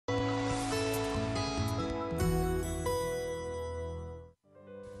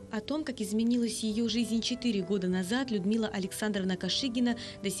О том, как изменилась ее жизнь 4 года назад, Людмила Александровна Кашигина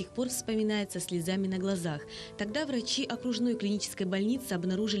до сих пор вспоминает со слезами на глазах. Тогда врачи окружной клинической больницы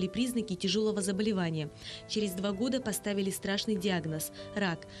обнаружили признаки тяжелого заболевания. Через 2 года поставили страшный диагноз –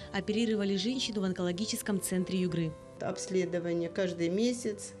 рак. Оперировали женщину в онкологическом центре Югры. Обследование каждый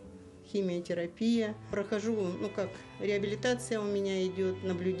месяц, химиотерапия. Прохожу, реабилитация у меня идет,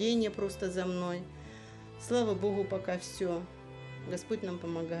 наблюдение просто за мной. Слава Богу, пока все. Господь нам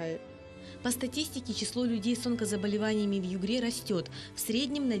помогает. По статистике, число людей с онкозаболеваниями в Югре растет. В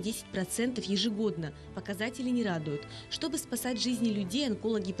среднем на 10% ежегодно. Показатели не радуют. Чтобы спасать жизни людей,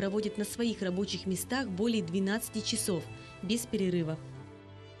 онкологи проводят на своих рабочих местах более 12 часов, без перерывов.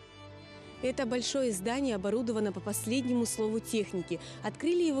 Это большое здание оборудовано по последнему слову техники.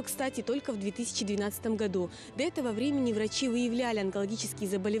 Открыли его, кстати, только в 2012 году. До этого времени врачи выявляли онкологические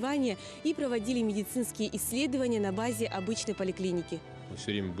заболевания и проводили медицинские исследования на базе обычной поликлиники. Мы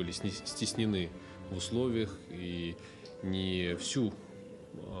все время были стеснены в условиях и не всю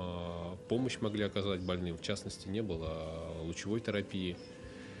помощь могли оказать больным. В частности, не было лучевой терапии.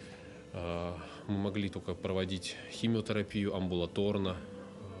 Мы могли только проводить химиотерапию амбулаторно.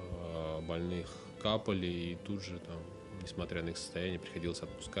 Больных капали, и тут же, несмотря на их состояние, приходилось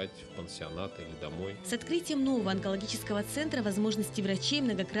отпускать в пансионат или домой. С открытием нового онкологического центра возможности врачей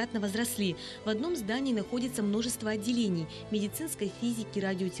многократно возросли. В одном здании находится множество отделений – медицинской физики,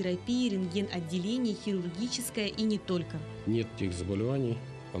 радиотерапии, рентген-отделение, хирургическое и не только. Нет тех заболеваний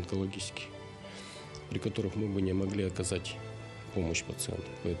онкологических, при которых мы бы не могли оказать помощь пациенту.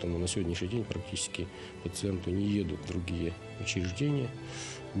 Поэтому на сегодняшний день практически пациенты не едут в другие учреждения,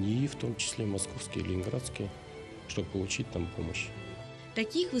 НИИ, в том числе московские, ленинградские, чтобы получить там помощь.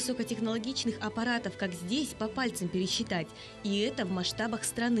 Таких высокотехнологичных аппаратов, как здесь, по пальцам пересчитать. И это в масштабах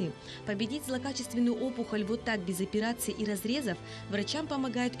страны. Победить злокачественную опухоль вот так, без операций и разрезов, врачам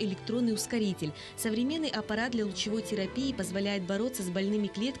помогает электронный ускоритель. Современный аппарат для лучевой терапии позволяет бороться с больными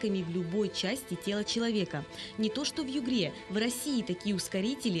клетками в любой части тела человека. Не то что в Югре. В России такие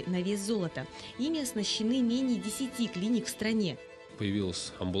ускорители на вес золота. Ими оснащены менее 10 клиник в стране.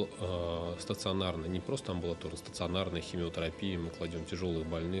 Появилась стационарная, не просто амбулаторная, стационарная химиотерапия. Мы кладем тяжелых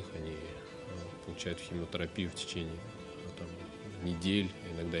больных, они получают химиотерапию в течение недель,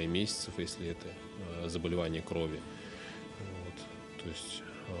 иногда и месяцев, если это заболевание крови. То есть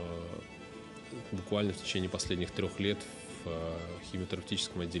буквально в течение последних 3 лет в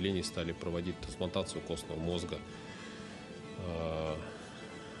химиотерапевтическом отделении стали проводить трансплантацию костного мозга,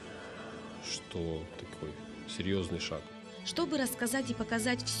 что такой серьезный шаг. Чтобы рассказать и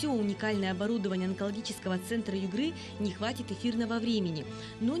показать все уникальное оборудование онкологического центра Югры, не хватит эфирного времени.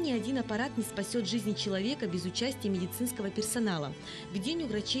 Но ни один аппарат не спасет жизни человека без участия медицинского персонала. В день у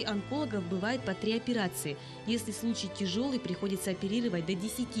врачей-онкологов бывает по 3 операции. Если случай тяжелый, приходится оперировать до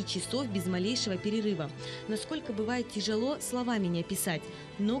 10 часов без малейшего перерыва. Насколько бывает тяжело, словами не описать.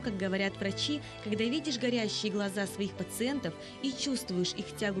 Но, как говорят врачи, когда видишь горящие глаза своих пациентов и чувствуешь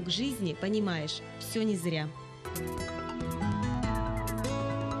их тягу к жизни, понимаешь – все не зря.